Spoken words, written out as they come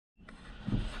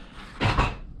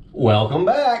Welcome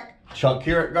back. Chuck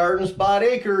here at Garden Spot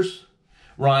Acres.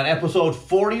 We're on episode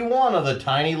 41 of the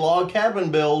tiny log cabin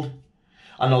build.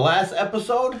 On the last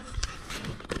episode,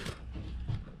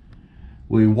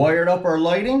 we wired up our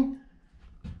lighting.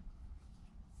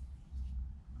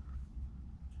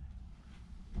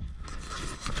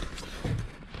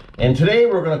 And today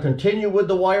we're going to continue with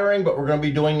the wiring, but we're going to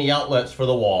be doing the outlets for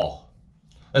the wall.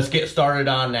 Let's get started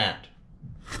on that.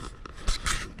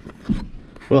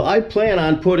 Well, I plan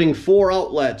on putting 4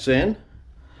 outlets in.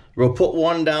 We'll put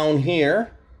one down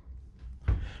here.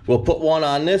 We'll put one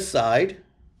on this side.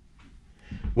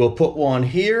 We'll put one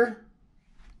here,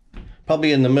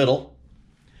 probably in the middle.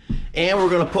 And we're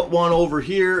going to put one over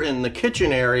here in the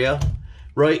kitchen area,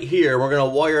 right here. We're going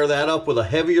to wire that up with a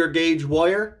heavier gauge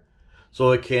wire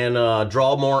so it can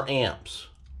draw more amps.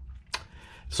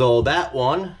 So that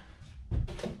one,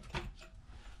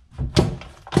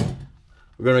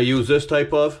 we're going to use this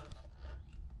type of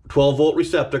 12 volt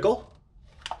receptacle.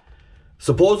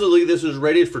 Supposedly this is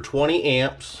rated for 20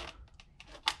 amps.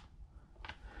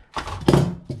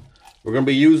 We're going to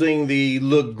be using the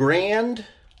Legrand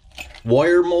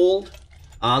wire mold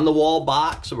on the wall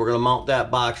box. So we're going to mount that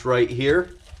box right here.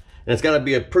 And it's got to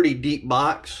be a pretty deep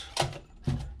box,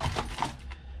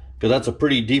 because that's a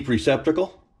pretty deep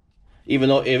receptacle. Even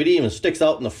though if it even sticks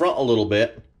out in the front a little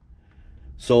bit,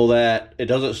 so that it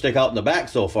doesn't stick out in the back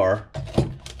so far,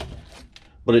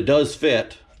 but it does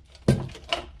fit. And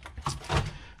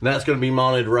that's going to be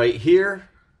mounted right here.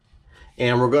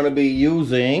 And we're going to be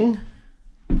using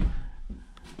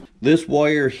this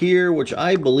wire here, which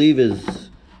I believe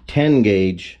is 10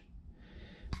 gauge.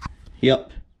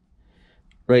 Yep,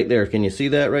 right there. Can you see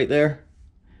that right there?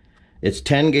 It's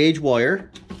 10 gauge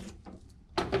wire.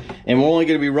 And we're only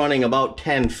going to be running about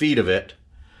 10 feet of it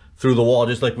through the wall,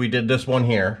 just like we did this one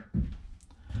here.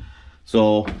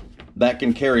 So that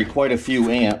can carry quite a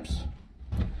few amps.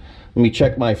 Let me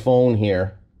check my phone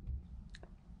here.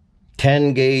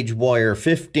 10 gauge wire,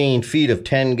 15 feet of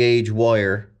 10 gauge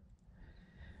wire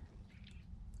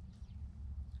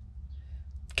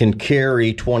can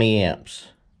carry 20 amps.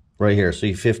 Right here,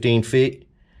 see, 15 feet,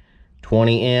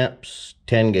 20 amps,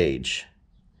 10 gauge.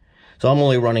 So I'm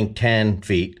only running 10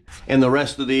 feet. And the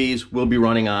rest of these will be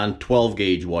running on 12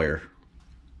 gauge wire.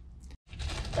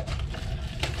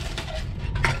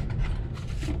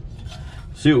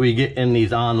 See what we get in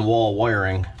these on the wall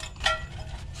wiring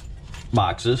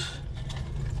boxes.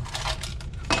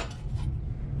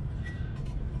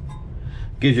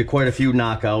 Gives you quite a few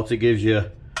knockouts. It gives you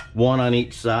 1 on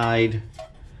each side,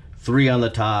 3 on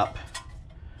the top,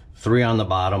 3 on the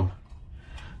bottom.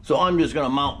 So I'm just going to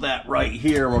mount that right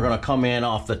here. We're going to come in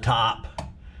off the top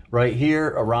right here,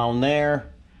 around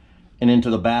there, and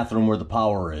into the bathroom where the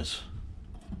power is.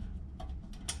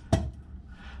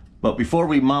 But before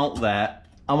we mount that,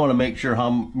 I want to make sure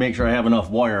I have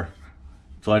enough wire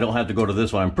so I don't have to go to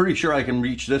this one. I'm pretty sure I can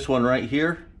reach this one right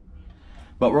here,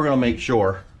 but we're going to make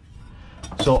sure.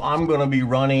 So I'm going to be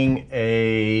running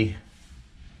a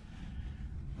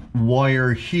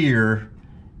wire here,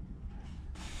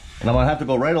 and I'm going to have to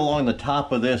go right along the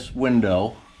top of this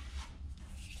window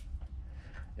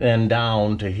and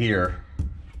down to here,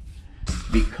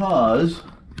 because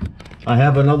I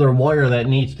have another wire that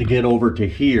needs to get over to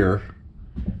here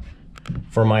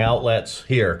for my outlets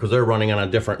here, because they're running on a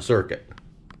different circuit.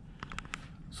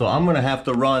 So I'm going to have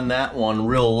to run that one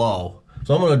real low.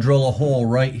 So I'm going to drill a hole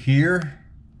right here,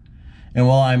 and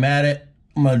while I'm at it,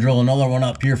 I'm going to drill another one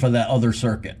up here for that other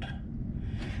circuit.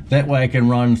 That way I can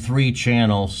run 3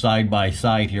 channels side by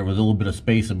side here with a little bit of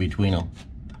space in between them.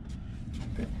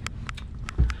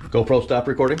 GoPro, stop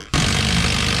recording.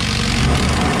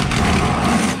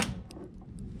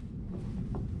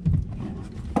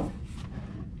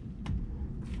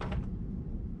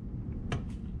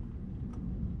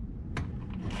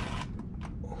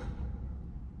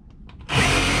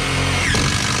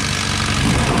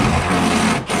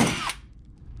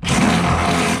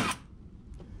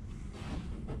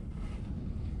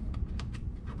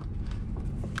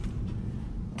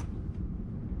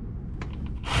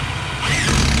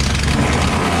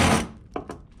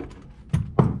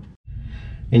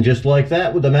 And just like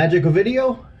that, with the magic of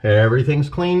video, everything's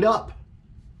cleaned up.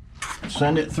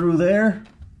 Send it through there.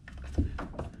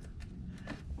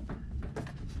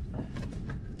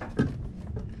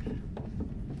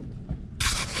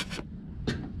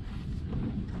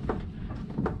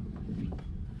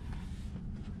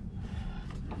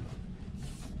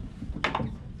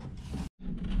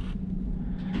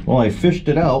 Well, I fished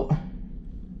it out.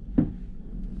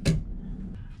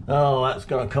 Oh, that's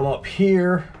gonna come up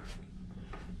here.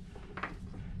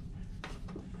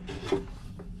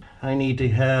 I need to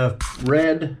have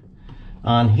red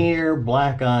on here,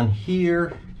 black on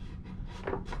here.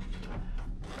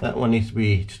 That one needs to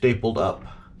be stapled up.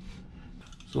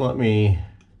 So let me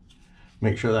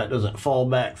make sure that doesn't fall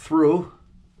back through.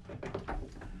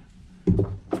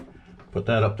 Put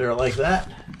that up there like that.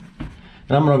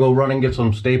 And I'm gonna go run and get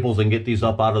some staples and get these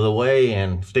up out of the way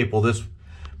and staple this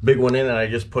big one in that I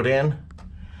just put in.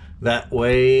 That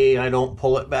way I don't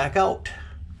pull it back out.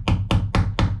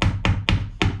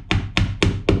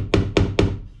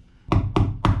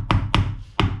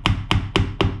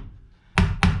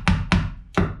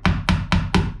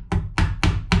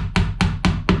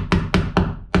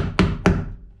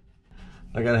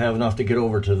 I gotta have enough to get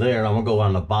over to there. I'm gonna go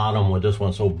on the bottom with this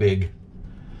one so big.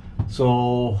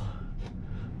 So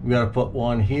we gotta put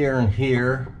one here and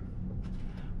here.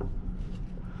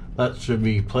 That should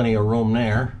be plenty of room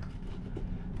there.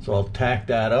 So I'll tack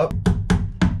that up.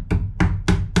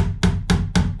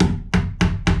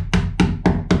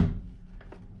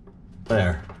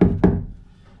 There.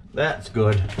 That's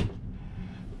good.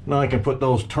 Now I can put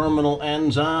those terminal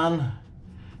ends on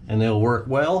and they'll work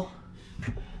well.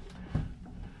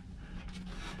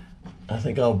 I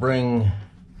think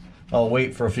I'll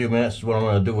wait for a few minutes is what I'm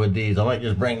going to do with these. I might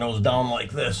just bring those down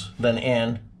like this, then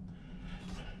in.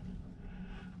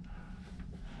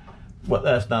 But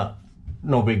that's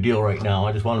no big deal right now.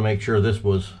 I just want to make sure this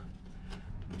was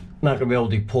not going to be able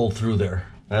to be pulled through there.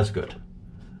 That's good.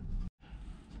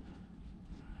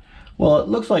 Well, it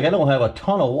looks like I don't have a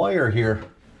ton of wire here.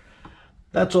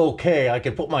 That's okay. I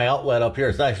can put my outlet up here.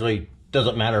 It actually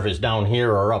doesn't matter if it's down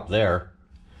here or up there.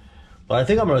 But I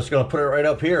think I'm just going to put it right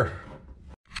up here.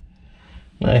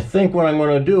 And I think what I'm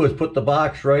going to do is put the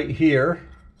box right here.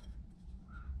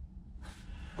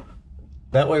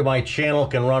 That way my channel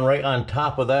can run right on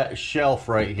top of that shelf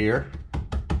right here.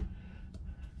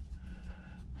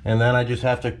 And then I just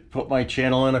have to put my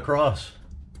channel in across.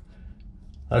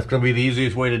 That's going to be the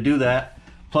easiest way to do that.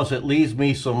 Plus it leaves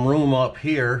me some room up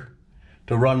here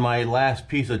to run my last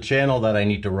piece of channel that I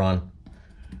need to run.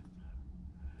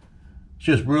 It's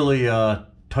just really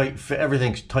tight fit.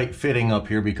 Everything's tight fitting up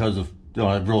here because of,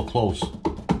 real close.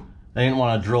 I didn't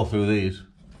want to drill through these.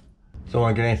 So I don't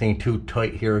want to get anything too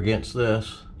tight here against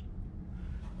this.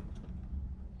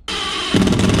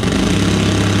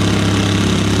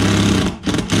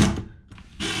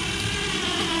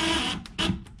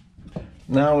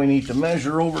 Now we need to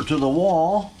measure over to the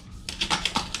wall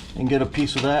and get a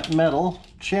piece of that metal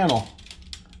channel.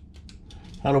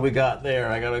 How do we got there?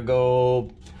 I gotta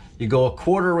go, you go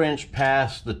 1/4 inch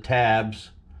past the tabs,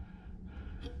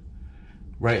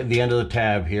 right at the end of the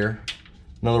tab here.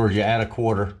 In other words, you add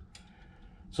 1/4.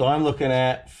 So I'm looking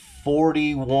at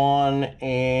 41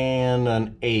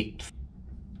 1/8.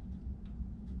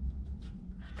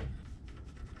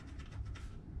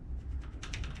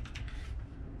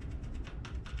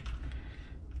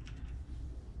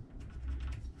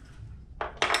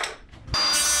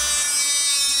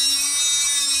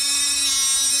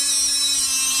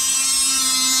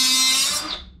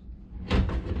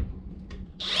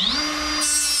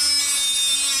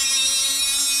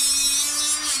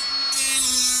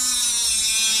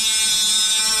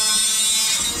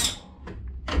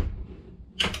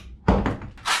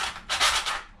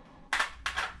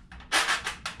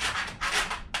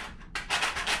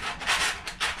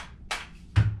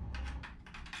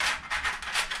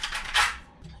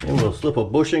 And we'll slip a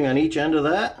bushing on each end of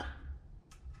that.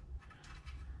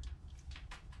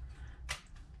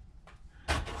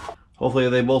 Hopefully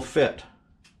they both fit.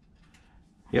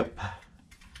 Yep.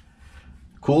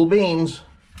 Cool beans.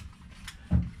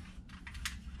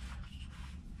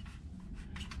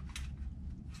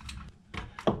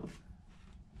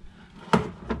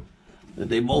 Did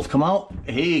they both come out?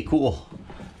 Hey, cool.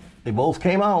 They both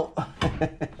came out.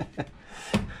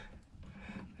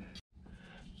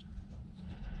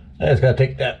 I just gotta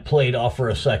take that plate off for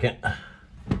a second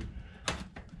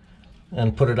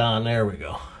and put it on. There we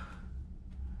go.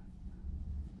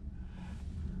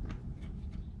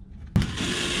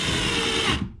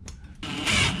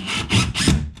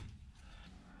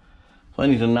 So I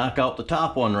need to knock out the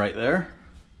top one right there.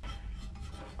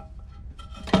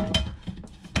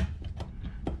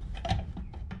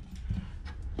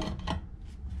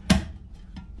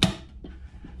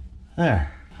 There.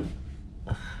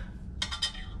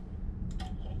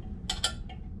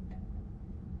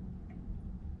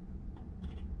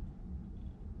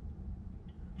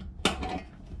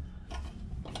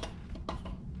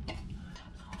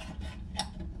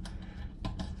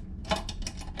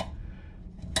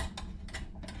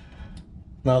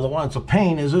 Now the one that's a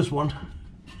pain is this one.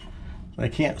 I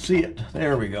can't see it.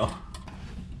 There we go.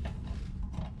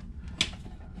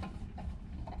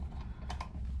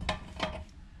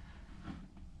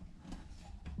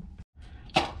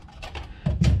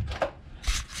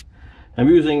 I'm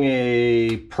using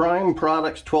a Prime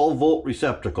Products 12 volt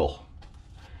receptacle.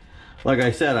 Like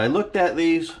I said, I looked at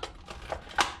these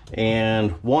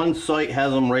and one site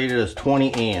has them rated as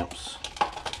 20 amps.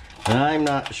 And I'm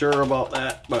not sure about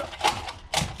that, but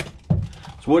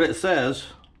it's what it says.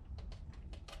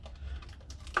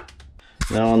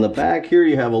 Now on the back here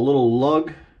you have a little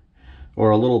lug,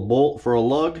 or a little bolt for a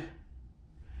lug.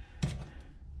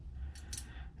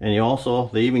 And you also,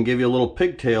 they even give you a little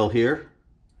pigtail here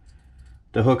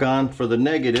to hook on for the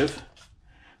negative,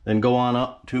 then go on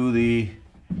up to the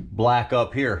black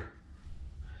up here.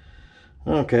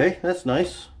 Okay, that's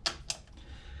nice.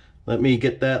 Let me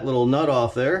get that little nut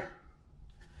off there.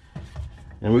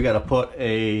 And we got to put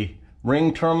a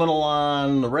ring terminal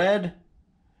on the red,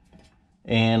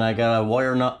 and I got a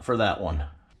wire nut for that one.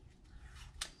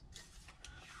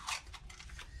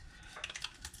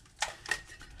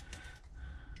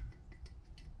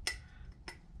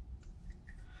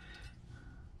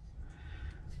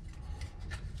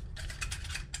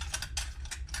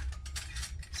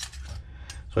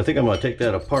 So I think I'm going to take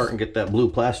that apart and get that blue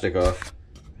plastic off.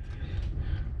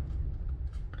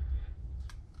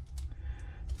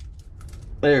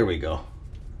 There we go.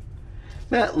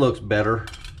 That looks better.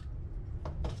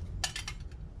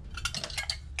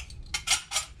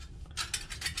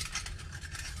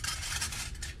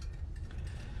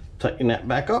 Tighten that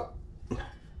back up.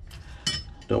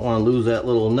 Don't want to lose that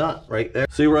little nut right there.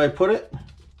 See where I put it?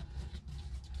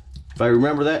 If I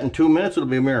remember that in 2 minutes, it'll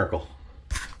be a miracle.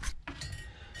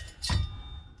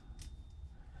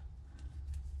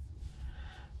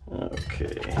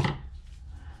 Okay,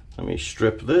 let me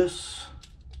strip this.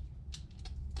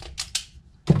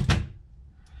 I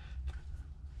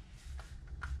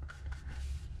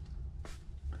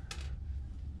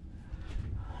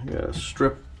gotta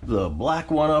strip the black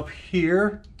one up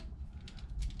here.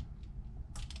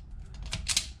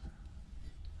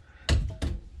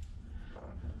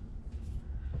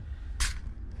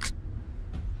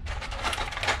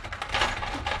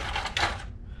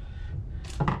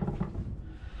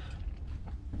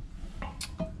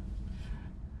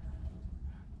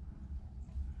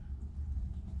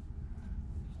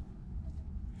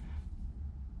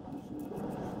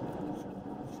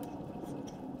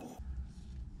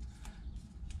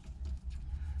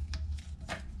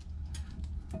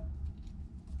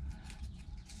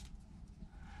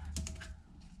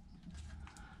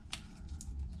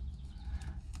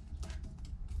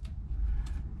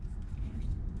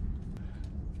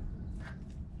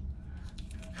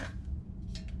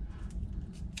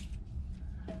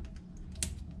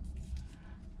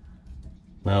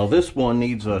 Now this one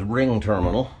needs a ring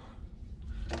terminal.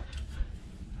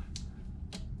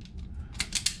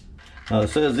 Now it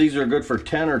says these are good for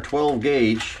 10 or 12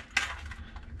 gauge.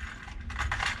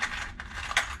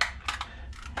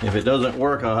 If it doesn't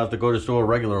work, I'll have to go just to a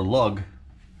regular lug.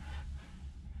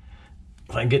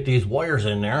 If I can get these wires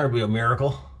in there, it'd be a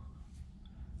miracle.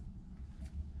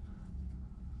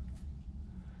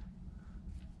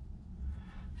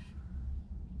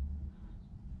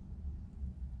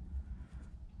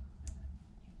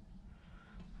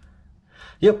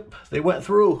 Yep, they went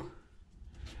through.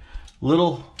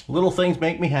 Little things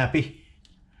make me happy.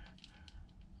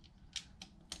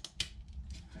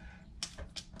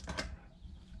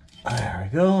 There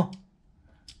we go.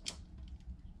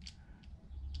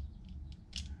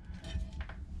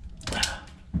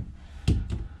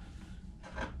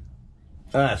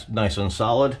 That's nice and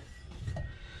solid.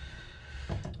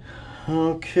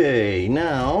 Okay,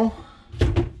 now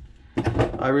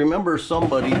I remember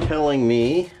somebody telling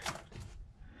me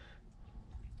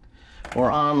or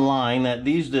online that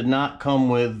these did not come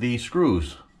with the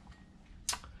screws.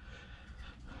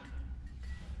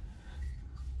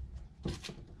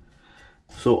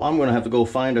 So I'm gonna have to go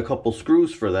find a couple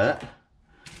screws for that.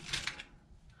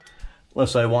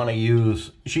 Unless I want to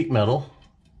use sheet metal.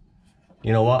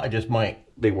 You know what, I just might.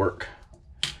 They work.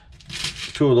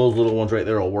 Two of those little ones right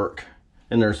there will work.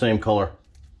 And they're the same color.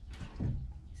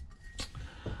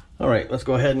 All right, let's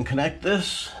go ahead and connect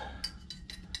this.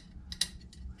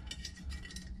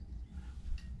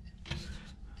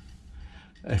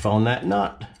 I found that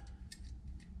nut.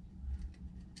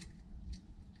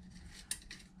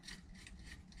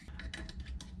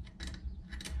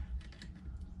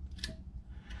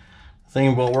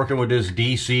 Thing about working with this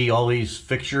DC, all these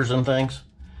fixtures and things,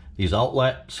 these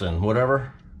outlets and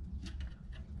whatever.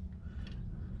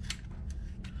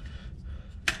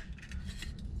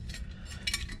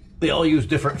 They all use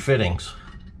different fittings.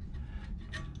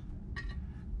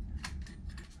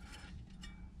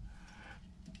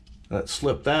 Let's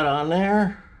slip that on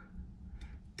there.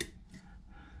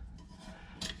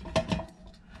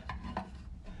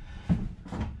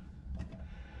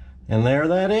 And there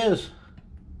that is.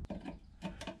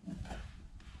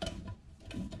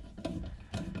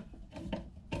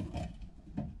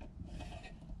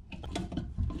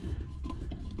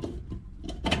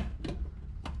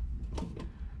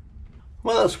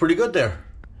 Well, that's pretty good there.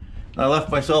 I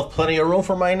left myself plenty of room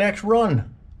for my next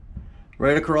run.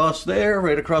 Right across there,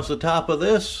 right across the top of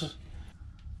this.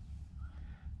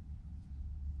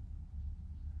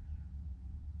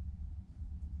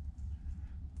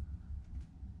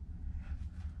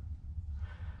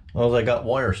 Well, as I got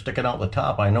wire sticking out the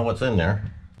top, I know what's in there.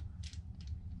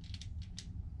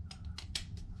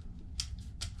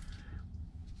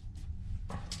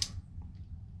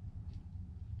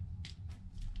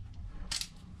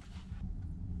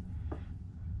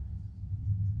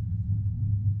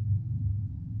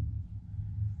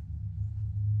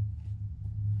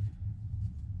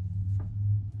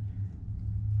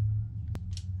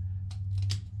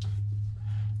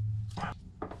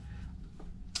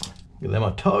 Give them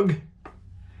a tug.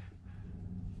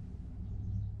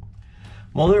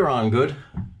 Well, they're on good.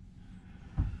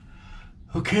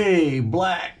 Okay,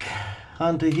 black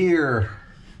onto here.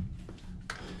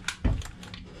 I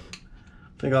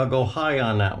think I'll go high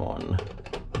on that one.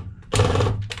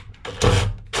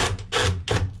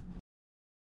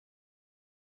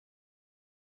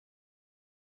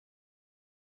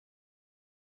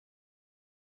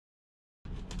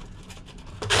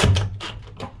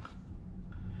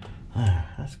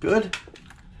 That's good.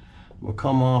 We'll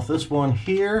come off this one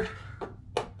here.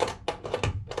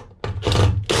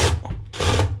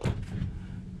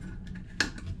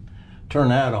 Turn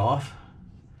that off.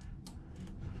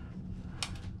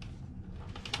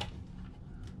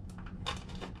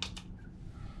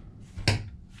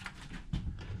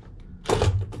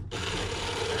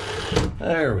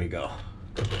 There we go.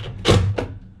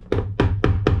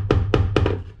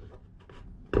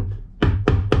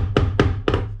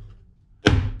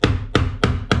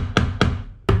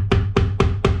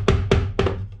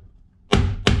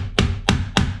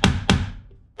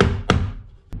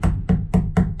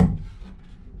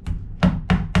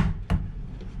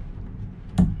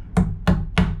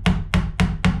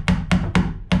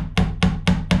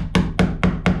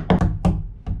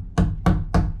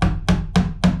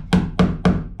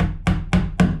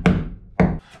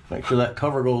 Make sure that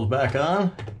cover goes back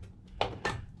on.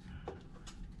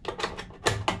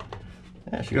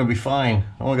 Yeah, she's gonna be fine.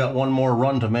 I only got one more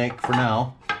run to make for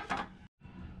now.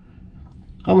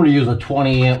 I'm gonna use a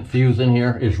 20 amp fuse in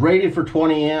here. It's rated for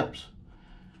 20 amps,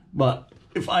 but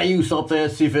if I use something,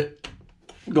 let's see if it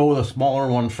go with a smaller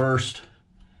one first.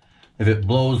 If it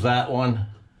blows that one,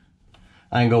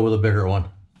 I can go with a bigger one.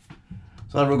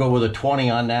 So I'm gonna go with a 20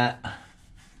 on that.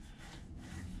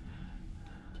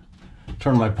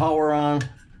 Turn my power on.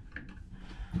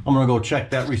 I'm gonna go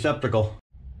check that receptacle.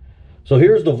 So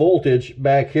here's the voltage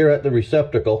back here at the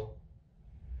receptacle.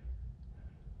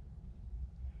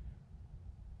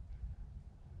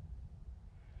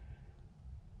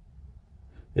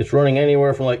 It's running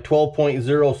anywhere from like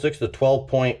 12.06 to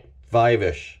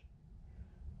 12.5-ish.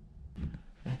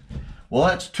 Well,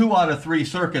 that's 2 out of 3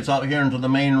 circuits out here into the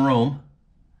main room.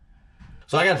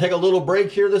 So I gotta take a little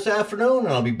break here this afternoon, and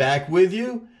I'll be back with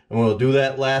you. And we'll do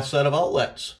that last set of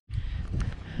outlets.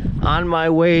 On my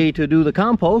way to do the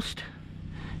compost,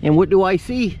 and what do I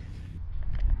see?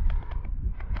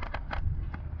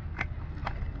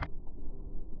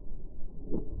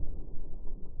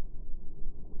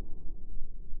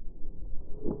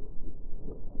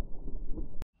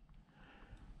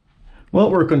 Well,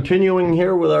 we're continuing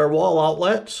here with our wall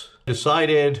outlets.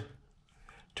 Decided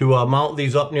to mount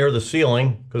these up near the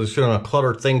ceiling because it's going to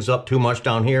clutter things up too much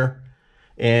down here.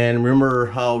 And remember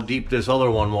how deep this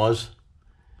other one was.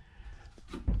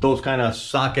 Those kind of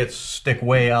sockets stick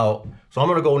way out. So I'm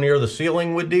going to go near the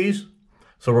ceiling with these.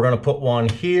 So we're going to put one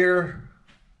here.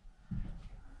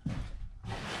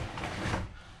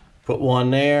 Put one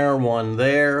there, one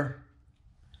there.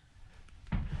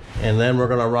 And then we're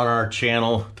going to run our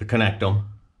channel to connect them.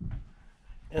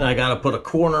 And I got to put a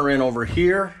corner in over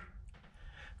here.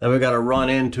 Then we got to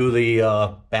run into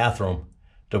the bathroom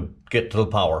to get to the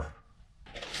power.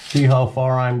 See how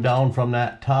far I'm down from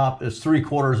that top? It's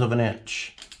 3/4 of an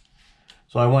inch.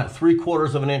 So I went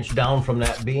 3/4 of an inch down from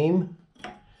that beam.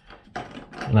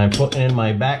 And I'm putting in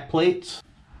my back plates.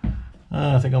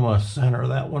 I think I'm going to center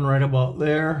that one right about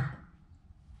there.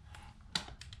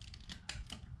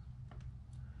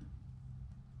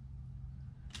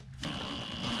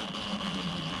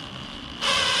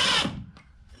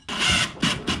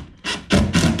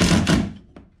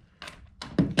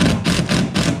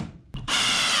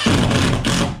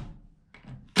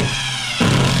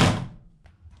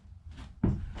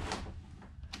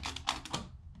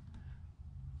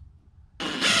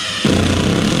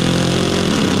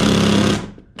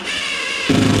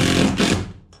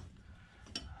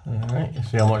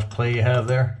 See how much play you have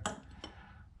there?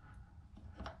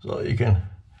 So you can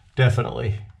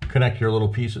definitely connect your little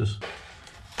pieces.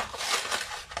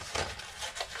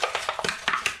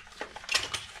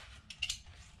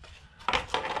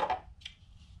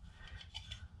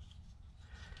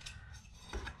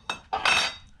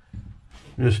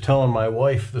 Just telling my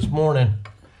wife this morning,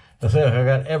 I think I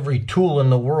got every tool in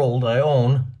the world I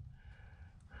own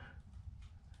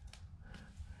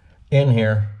in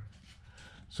here.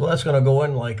 So that's going to go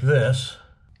in like this.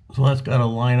 So that's got to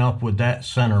line up with that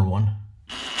center one.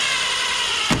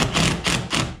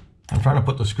 I'm trying to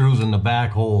put the screws in the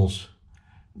back holes.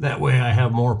 That way I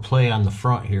have more play on the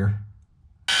front here.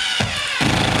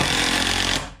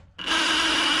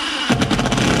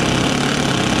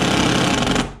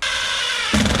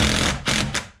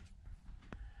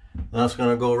 That's going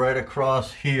to go right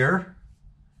across here.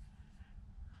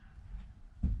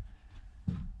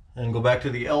 And go back to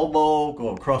the elbow, go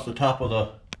across the top of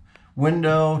the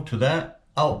window to that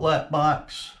outlet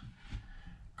box.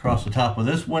 Across the top of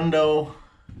this window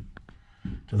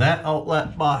to that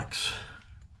outlet box.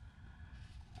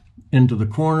 Into the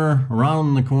corner,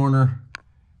 around the corner,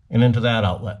 and into that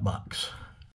outlet box.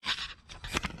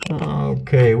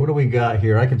 Okay, what do we got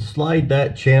here? I can slide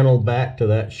that channel back to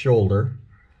that shoulder.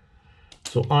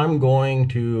 So I'm going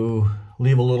to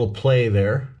leave a little play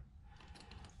there,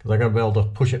 because I gotta be able to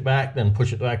push it back, then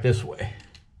push it back this way.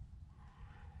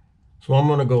 So I'm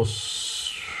gonna go,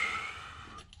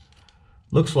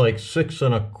 looks like 6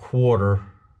 1/4,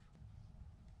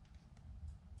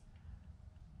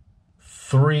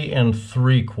 3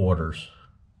 3/4.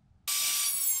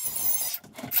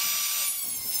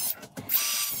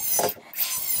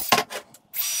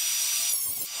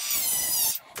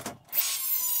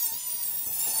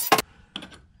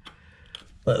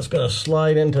 That's going to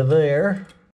slide into there.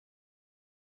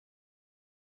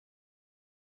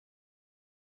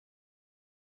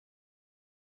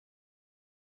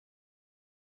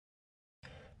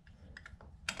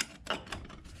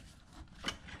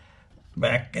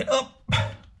 Back it up.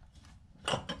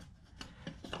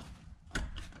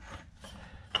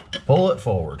 Pull it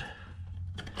forward.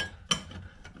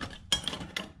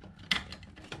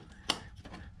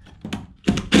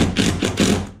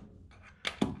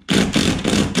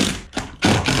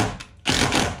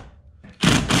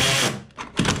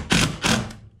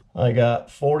 I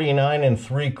got 49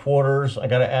 3/4. I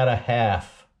got to add a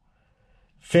half.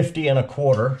 50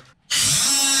 1/4.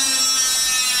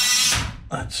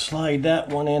 Let's slide that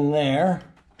one in there.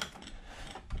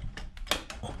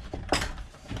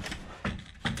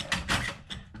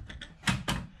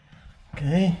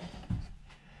 Okay.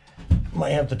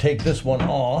 Might have to take this one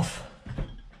off.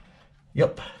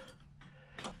 Yep.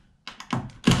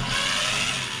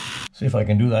 See if I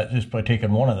can do that just by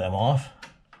taking one of them off.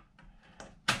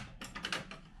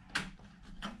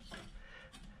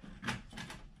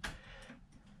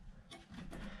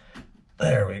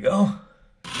 There we go.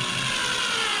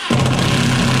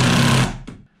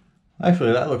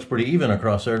 Actually, that looks pretty even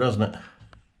across there, doesn't it?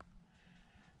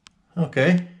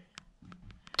 Okay.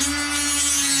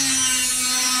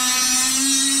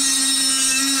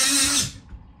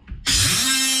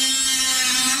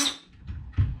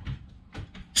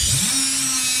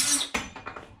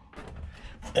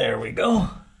 There we go.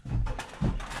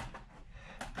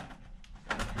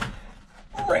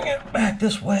 Bring it back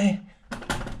this way.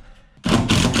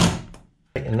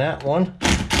 In that one.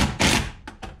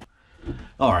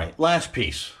 All right, last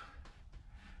piece.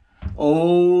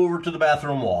 Over to the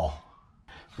bathroom wall.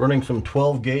 Running some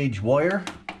 12 gauge wire.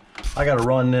 I gotta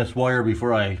run this wire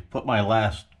before I put my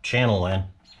last channel in,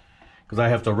 because I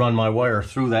have to run my wire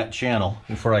through that channel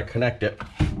before I connect it.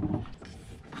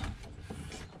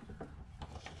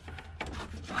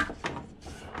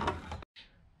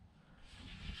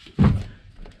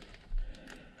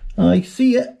 I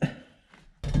see it.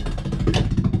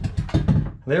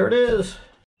 There it is.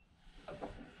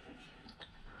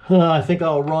 I think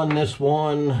I'll run this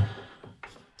one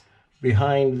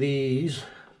behind these.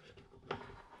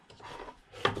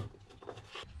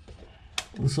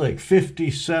 Looks like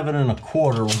 57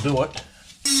 1/4 will do it.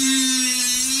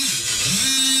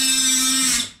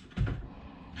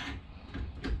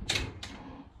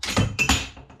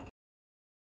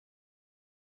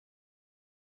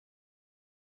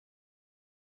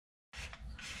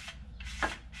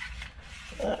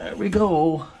 There we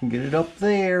go. Get it up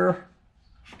there.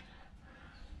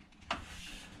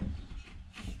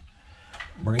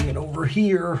 Bring it over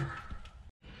here.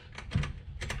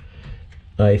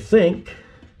 I think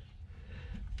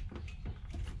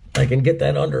I can get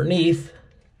that underneath.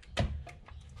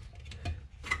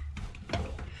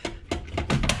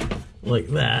 Like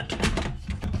that.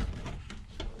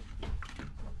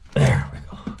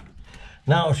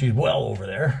 Now she's well over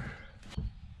there.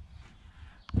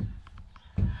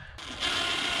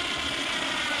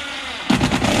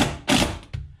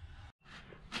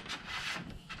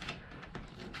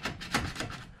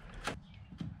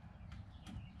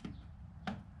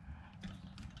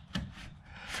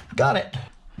 Got it.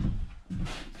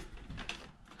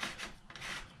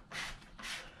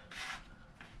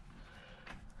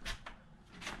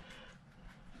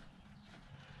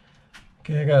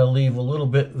 Okay, I gotta leave a little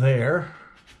bit there.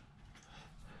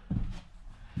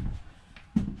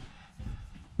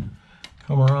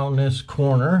 Come around this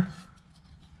corner.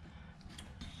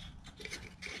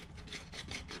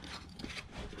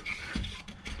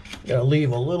 Gotta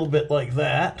leave a little bit like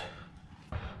that.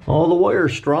 All the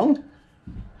wires strung.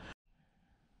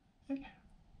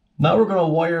 Now we're gonna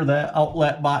wire that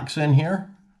outlet box in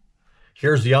here.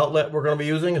 Here's the outlet we're gonna be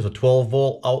using. It's a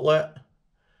 12-volt outlet.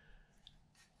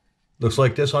 Looks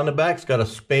like this on the back. It's got a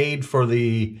spade for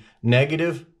the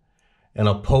negative and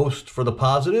a post for the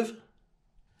positive.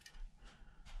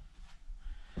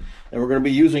 And we're going to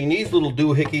be using these little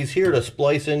doohickeys here to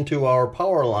splice into our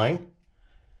power line.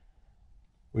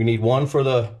 We need one for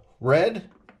the red,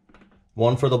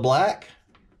 one for the black,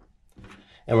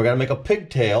 and we're going to make a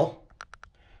pigtail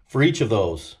for each of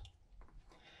those.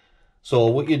 So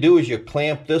what you do is you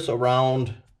clamp this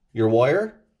around your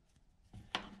wire,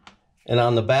 and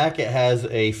on the back it has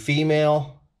a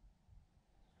female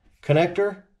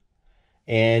connector,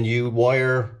 and you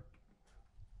wire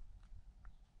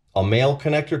a male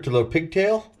connector to the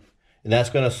pigtail, and that's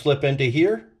going to slip into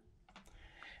here,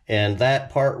 and that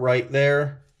part right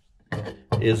there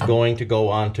is going to go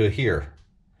onto here.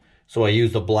 So I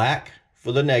use the black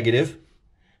for the negative, and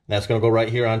that's going to go right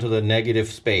here onto the negative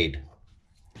spade.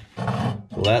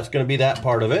 So that's going to be that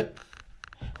part of it.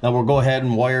 Now we'll go ahead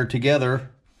and wire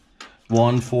together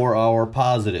one for our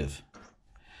positive.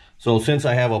 So since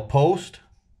I have a post,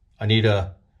 I need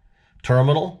a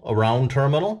terminal, a round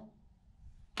terminal,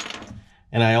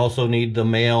 and I also need the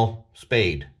male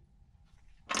spade.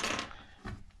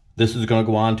 This is going to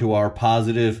go onto our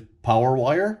positive power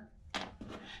wire,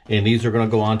 and these are going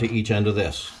to go onto each end of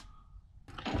this.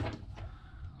 So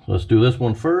let's do this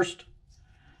one first.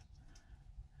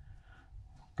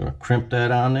 Going to crimp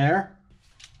that on there.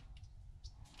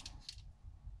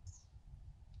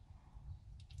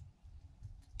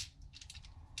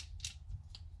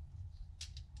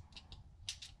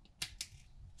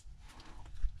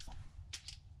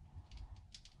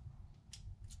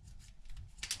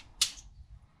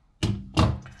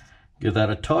 Give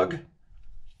that a tug.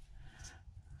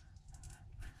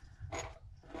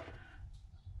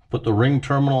 Put the ring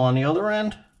terminal on the other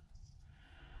end.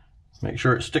 Make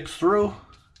sure it sticks through.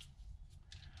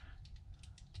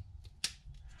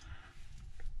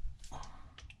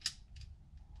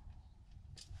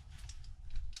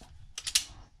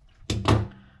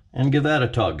 And give that a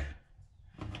tug.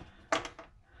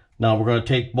 Now we're going to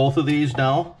take both of these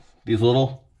now, these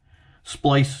little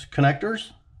splice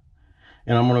connectors,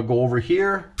 and I'm going to go over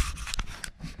here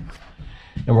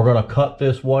and we're going to cut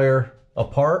this wire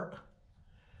apart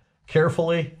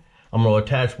carefully. I'm going to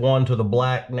attach one to the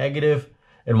black negative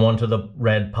and one to the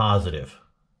red positive.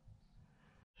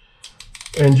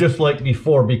 And just like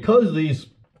before, because these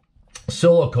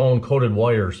silicone coated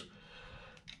wires,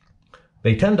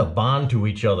 they tend to bond to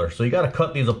each other, so you got to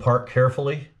cut these apart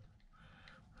carefully.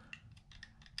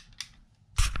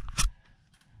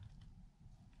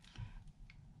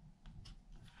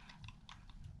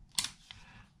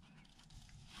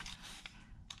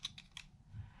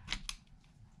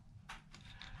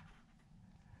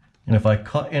 And if I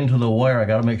cut into the wire, I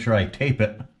got to make sure I tape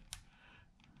it.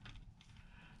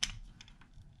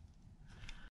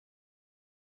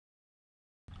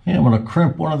 And I'm going to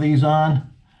crimp one of these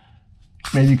on.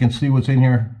 Maybe you can see what's in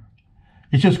here.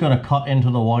 It's just going to cut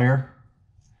into the wire.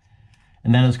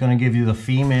 And then it's going to give you the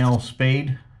female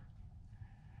spade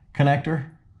connector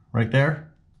right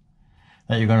there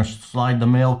that you're going to slide the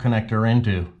male connector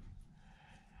into.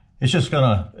 It's just going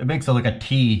to, it makes it like a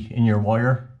T in your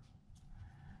wire.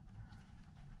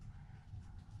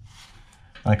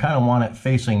 I kind of want it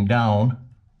facing down.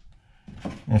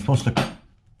 And you're supposed to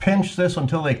pinch this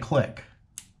until they click.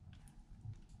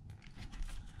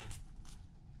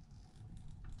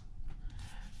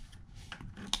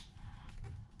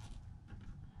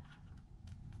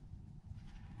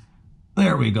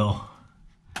 There we go.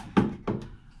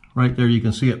 Right there, you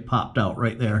can see it popped out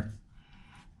right there.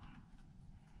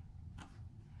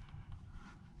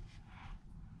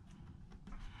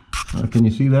 Can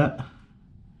you see that?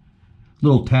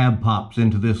 Little tab pops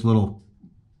into this little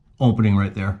opening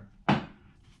right there.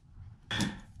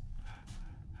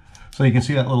 So So you can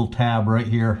see that little tab right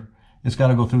here. It's got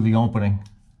to go through the opening.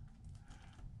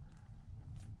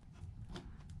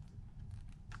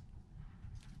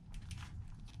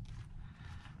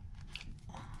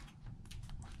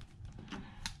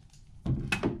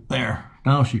 There,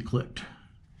 now she clicked.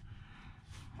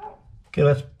 Okay,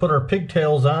 let's put our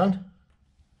pigtails on.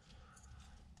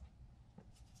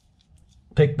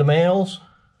 Take the males,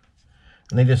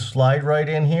 and they just slide right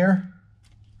in here.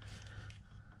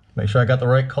 Make sure I got the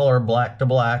right color, black to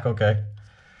black, okay.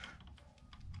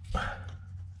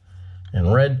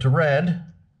 And red to red.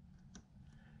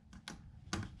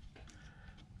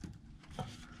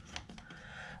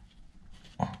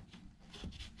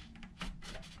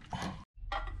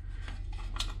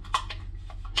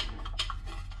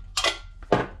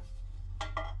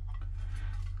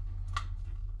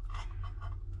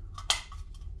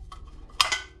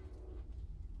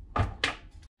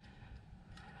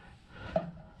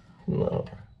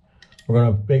 We're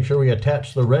going to make sure we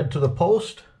attach the red to the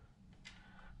post.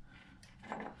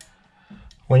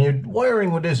 When you're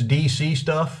wiring with this DC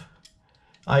stuff,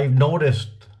 I've noticed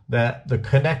that the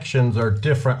connections are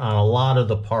different on a lot of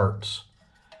the parts.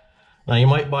 Now you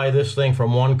might buy this thing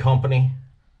from one company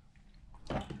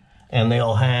and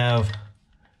they'll have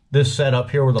this set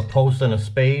up here with a post and a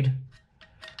spade.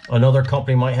 Another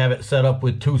company might have it set up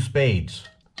with 2 spades.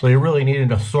 So you really need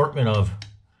an assortment of,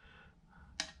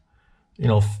 you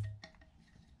know,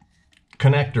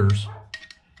 connectors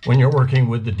when you're working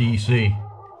with the DC.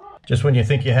 Just when you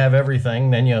think you have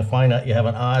everything, then you find out you have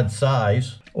an odd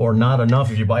size or not enough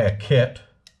if you buy a kit.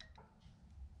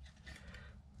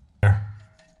 Then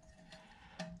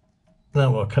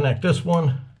we'll connect this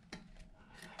one.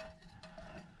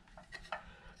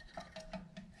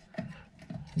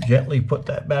 Gently put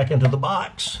that back into the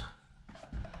box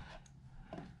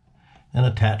and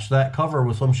attach that cover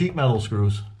with some sheet metal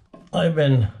screws. I've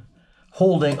been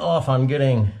holding off on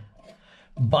getting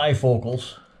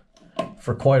bifocals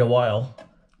for quite a while.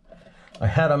 I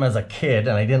had them as a kid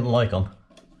and I didn't like them.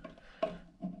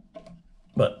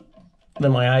 But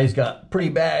then my eyes got pretty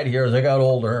bad here as I got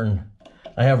older, and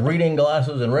I have reading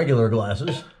glasses and regular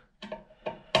glasses.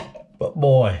 But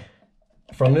boy,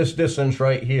 from this distance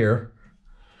right here,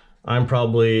 I'm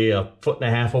probably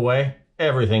 1.5 feet away.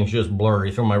 Everything's just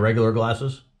blurry through my regular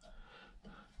glasses.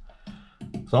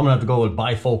 So I'm gonna have to go with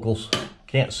bifocals.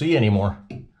 Can't see anymore.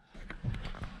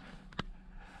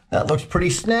 That looks pretty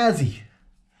snazzy.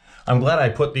 I'm glad I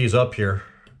put these up here,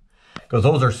 because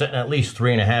those are sitting at least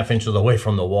 3.5 inches away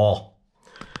from the wall.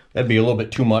 That'd be a little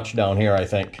bit too much down here, I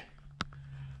think.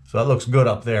 So that looks good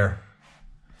up there.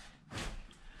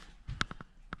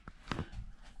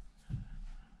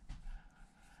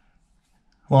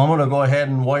 Well, I'm gonna go ahead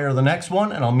and wire the next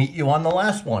one, and I'll meet you on the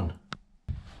last one.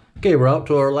 Okay, we're out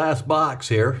to our last box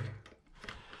here.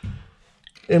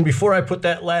 And before I put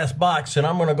that last box in,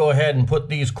 I'm going to go ahead and put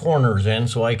these corners in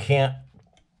so I can't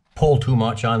pull too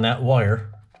much on that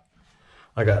wire.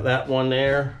 I got that one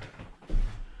there.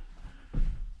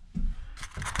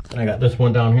 And I got this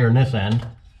one down here in this end.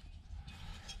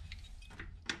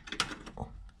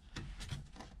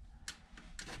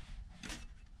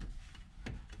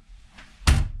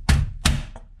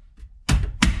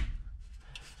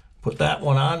 Put that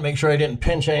one on, make sure I didn't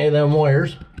pinch any of them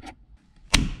wires.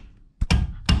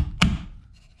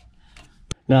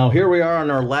 Now here we are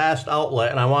on our last outlet,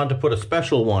 and I wanted to put a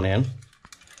special one in.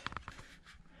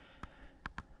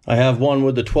 I have one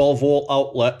with the 12-volt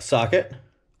outlet socket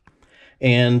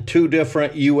and 2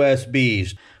 different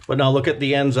USBs. But now look at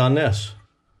the ends on this.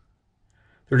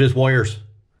 They're just wires.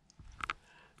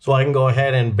 So I can go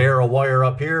ahead and bare a wire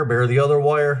up here, bare the other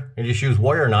wire, and just use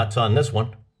wire nuts on this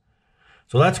one.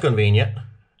 So that's convenient.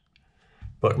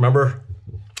 But remember,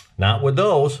 not with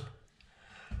those.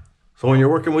 So when you're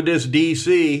working with this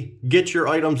DC, get your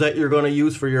items that you're going to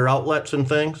use for your outlets and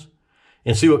things,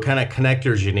 and see what kind of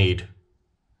connectors you need.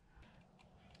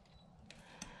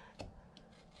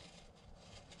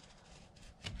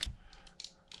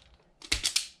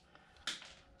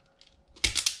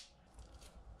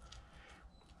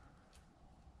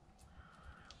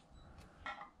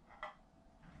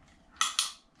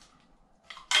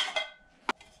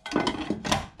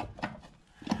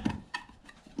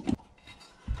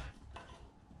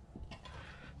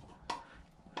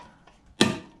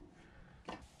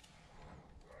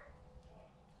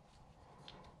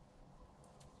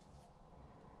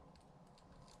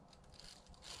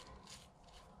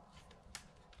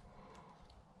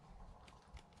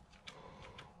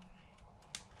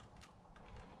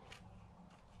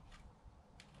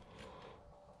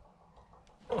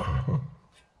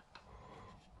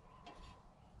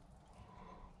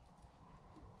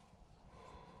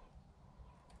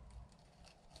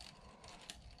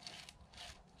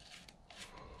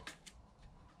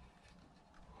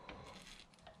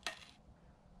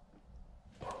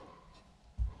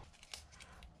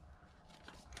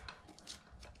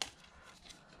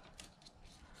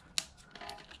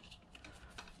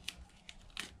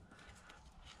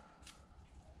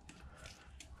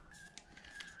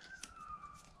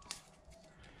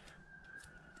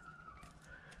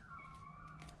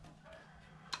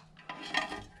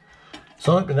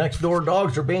 So the next door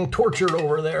dogs are being tortured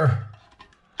over there.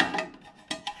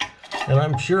 And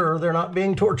I'm sure they're not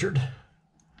being tortured.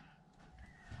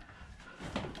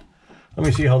 Let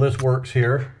me see how this works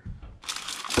here.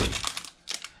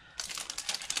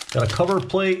 Got a cover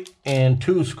plate and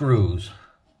 2 screws.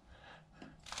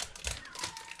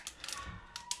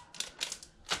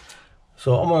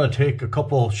 So I'm going to take a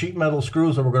couple sheet metal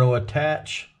screws and we're going to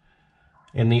attach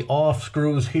in the off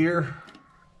screws here.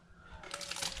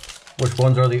 Which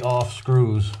ones are the off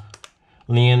screws?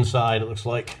 On the inside, it looks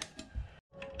like.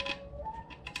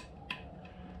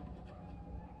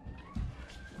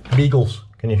 Beagles.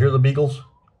 Can you hear the beagles?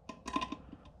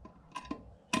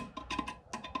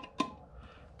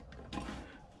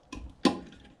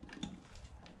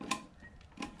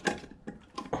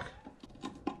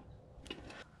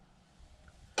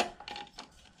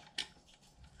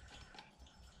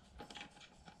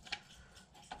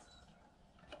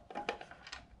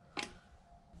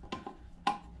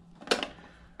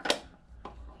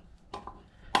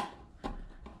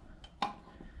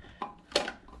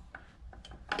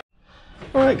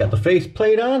 Alright, got the face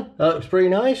plate on. That looks pretty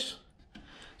nice.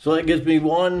 So that gives me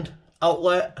one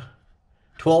outlet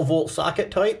 12 volt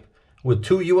socket type with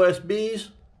 2 USBs.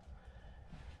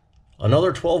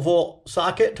 Another 12 volt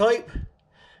socket type.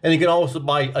 And you can also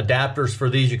buy adapters for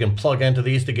these. You can plug into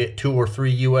these to get 2 or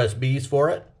 3 USBs for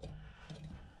it.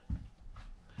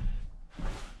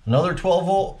 Another 12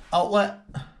 volt outlet.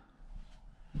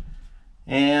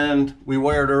 And we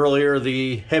wired earlier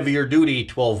the heavier duty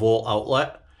 12 volt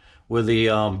outlet with the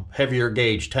heavier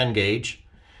gauge, 10 gauge.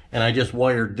 And I just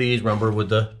wired these, remember, with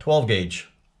the 12 gauge.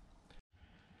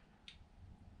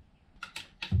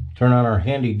 Turn on our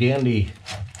handy dandy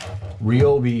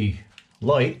Ryobi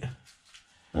light.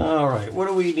 All right, what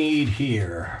do we need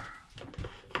here?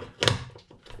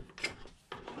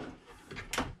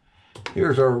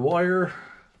 Here's our wire.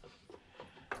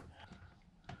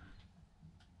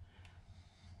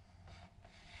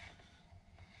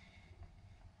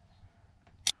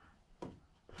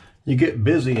 You get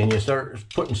busy and you start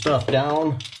putting stuff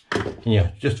down, and you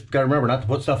just got to remember not to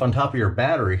put stuff on top of your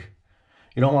battery.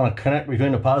 You don't want to connect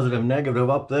between the positive and negative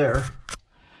up there.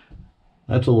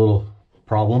 That's a little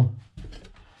problem.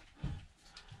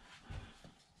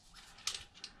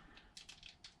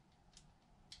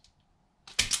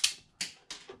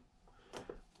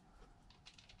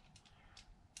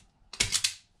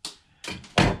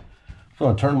 So I'm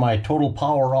going to turn my total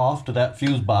power off to that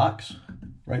fuse box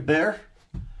right there.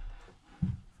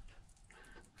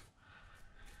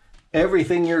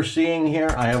 Everything you're seeing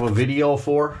here, I have a video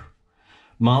for.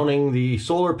 Mounting the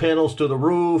solar panels to the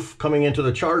roof, coming into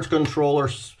the charge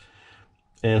controllers,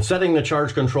 and setting the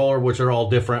charge controller, which are all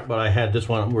different, but I had this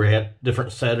one where I had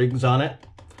different settings on it.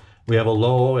 We have a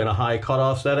low and a high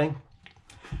cutoff setting.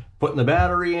 Putting the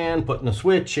battery in, putting the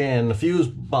switch in, the fuse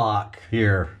box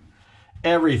here.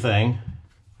 Everything.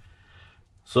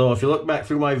 So if you look back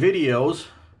through my videos,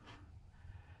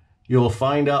 you'll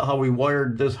find out how we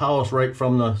wired this house right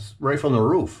from the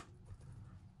roof.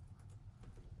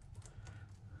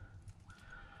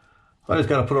 I just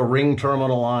got to put a ring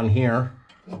terminal on here.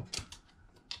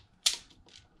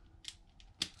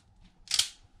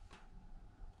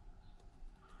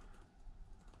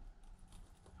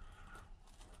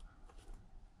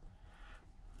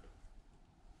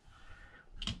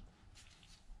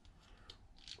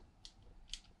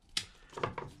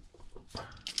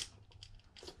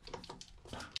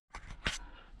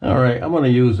 All right, I'm going to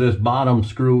use this bottom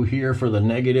screw here for the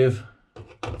negative.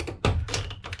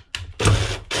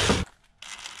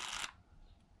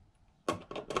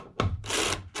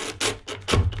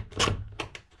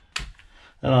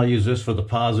 And I'll use this for the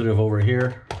positive over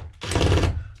here.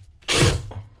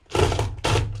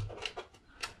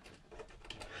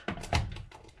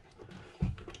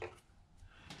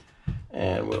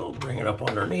 And we'll bring it up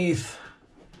underneath.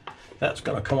 That's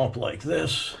going to come up like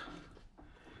this.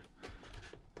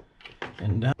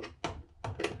 And down.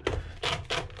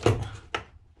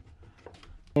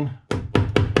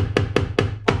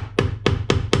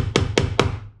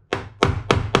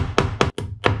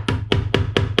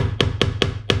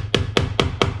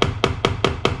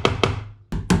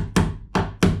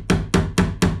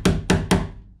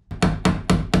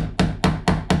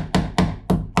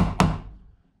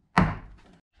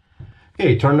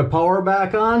 Okay, turn the power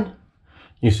back on.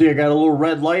 You see I got a little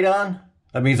red light on.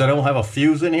 That means I don't have a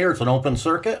fuse in here. It's an open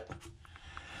circuit.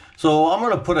 So I'm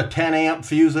going to put a 10 amp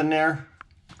fuse in there.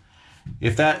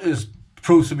 If that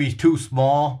proves to be too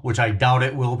small, which I doubt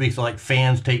it will be, so like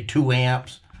fans take 2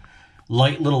 amps,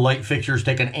 little light fixtures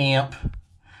take 1 amp.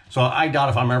 So I doubt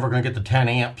if I'm ever going to get the 10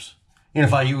 amps And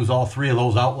if I use all 3 of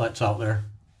those outlets out there.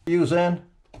 Use in.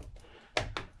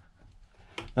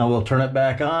 Now we'll turn it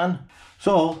back on.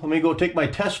 So let me go take my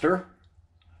tester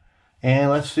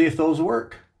and let's see if those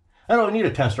work. I don't need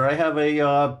a tester. I have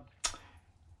an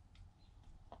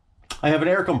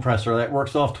air compressor that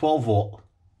works off 12 volt.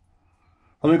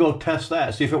 Let me go test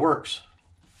that, see if it works.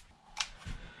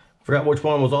 Forgot which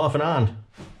one was off and on.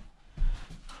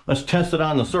 Let's test it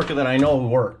on the circuit that I know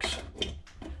works.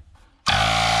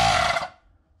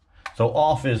 So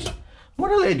off is, why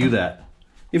do they do that?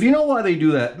 If you know why they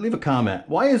do that, leave a comment.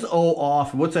 Why is O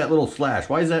off? What's that little slash?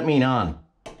 Why does that mean on?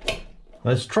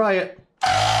 Let's try it.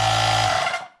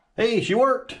 Hey, she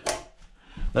worked.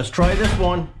 Let's try this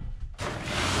one.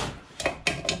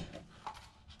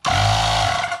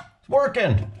 It's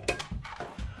working.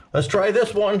 Let's try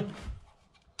this one.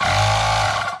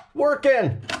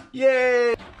 Working.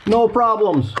 Yay. No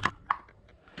problems.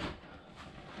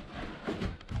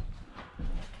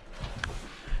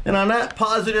 And on that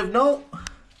positive note,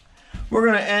 we're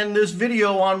going to end this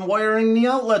video on wiring the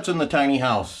outlets in the tiny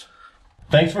house.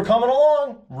 Thanks for coming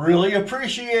along. Really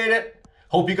appreciate it.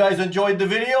 Hope you guys enjoyed the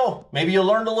video. Maybe you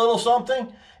learned a little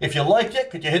something. If you liked it,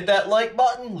 could you hit that like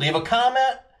button, leave a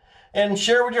comment, and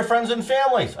share with your friends and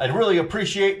families. I'd really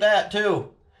appreciate that too.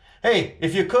 Hey,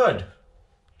 if you could.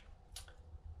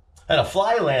 I had a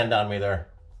fly land on me there.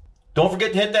 Don't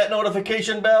forget to hit that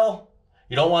notification bell.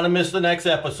 You don't want to miss the next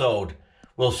episode.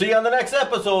 We'll see you on the next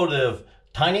episode of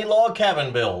Tiny Log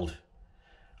Cabin Build.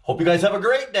 Hope you guys have a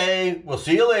great day. We'll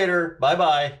see you later.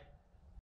 Bye-bye.